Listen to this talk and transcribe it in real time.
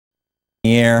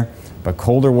the air, but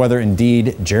colder weather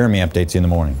indeed. Jeremy updates you in the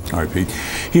morning. All right, Pete.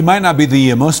 He might not be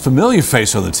the most familiar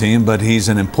face on the team, but he's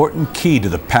an important key to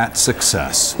the Pats'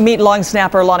 success. Meet long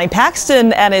snapper Lonie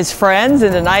Paxton and his friends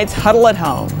in tonight's Huddle at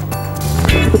Home.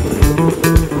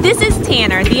 This is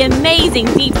Tanner, the amazing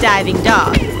deep diving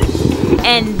dog.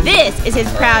 And this is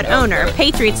his proud owner,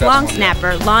 Patriots long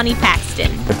snapper Lonie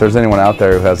Paxton. If there's anyone out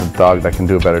there who has a dog that can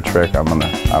do a better trick, I want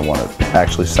to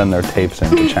actually send their tapes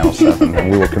into Channel 7 and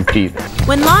we will compete.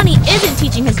 When Lonie isn't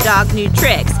teaching his dog new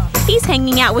tricks, he's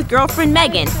hanging out with girlfriend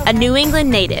Megan, a New England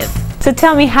native. So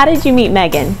tell me, how did you meet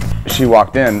Megan? She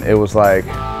walked in, it was like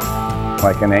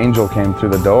an angel came through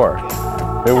the door.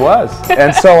 It was.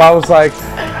 And so I was like,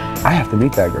 I have to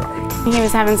meet that girl. He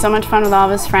was having so much fun with all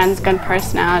of his friends, good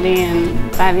personality,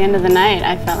 and by the end of the night,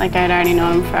 I felt like I'd already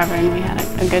known him forever and we had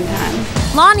a good time.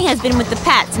 Lonie has been with the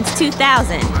Pats since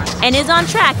 2000 and is on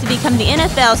track to become the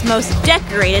NFL's most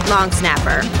decorated long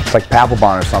snapper. It's like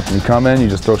Papelbon or something. You come in, you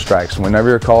just throw strikes. Whenever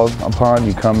you're called upon,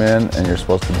 you come in and you're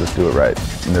supposed to just do it right.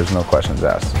 And there's no questions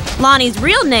asked. Lonie's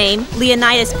real name,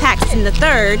 Leonidas Paxton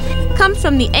III, comes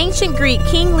from the ancient Greek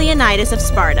King Leonidas of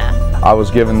Sparta. I was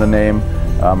given the name.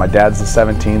 My dad's the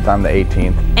 17th, I'm the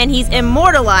 18th. And he's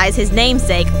immortalized his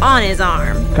namesake on his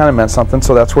arm. Kind of meant something,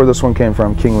 so that's where this one came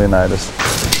from, King Leonidas.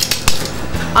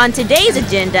 On today's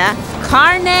agenda,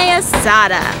 carne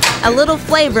asada, a little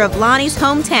flavor of Lonie's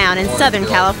hometown in Southern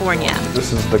California.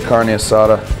 This is the carne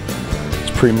asada.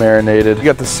 It's pre-marinated. You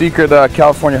got the secret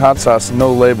California hot sauce,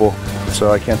 no label,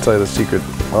 so I can't tell you the secret.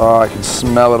 Oh, I can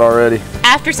smell it already.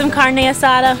 After some carne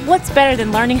asada, what's better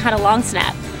than learning how to long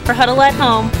snap? For Huddle at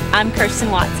Home, I'm Kirsten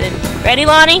Watson. Ready,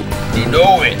 Lonie? You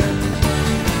know it.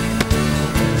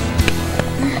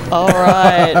 All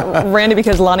right, Randy,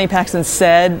 because Lonie Paxton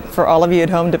said for all of you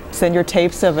at home to send your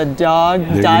tapes of a dog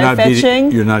dive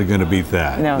fetching. You're not going to beat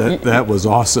that. No, that was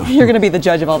awesome. You're going to be the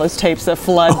judge of all those tapes that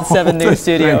flood 7 News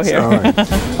studio here. All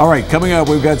right. All right, coming up,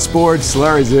 we've got sports.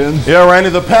 Larry's in. Yeah,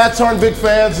 Randy, the Pats aren't big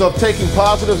fans of taking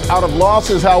positives out of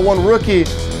losses. How one rookie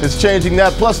is changing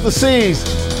that. Plus the C's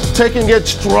taking it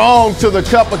strong to the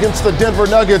cup against the Denver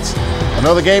Nuggets.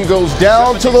 Another game goes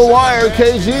down to the wire.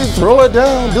 KG, throw it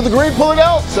down. Do the green, pull it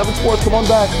out. 7 Sports, come on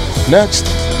back. Next.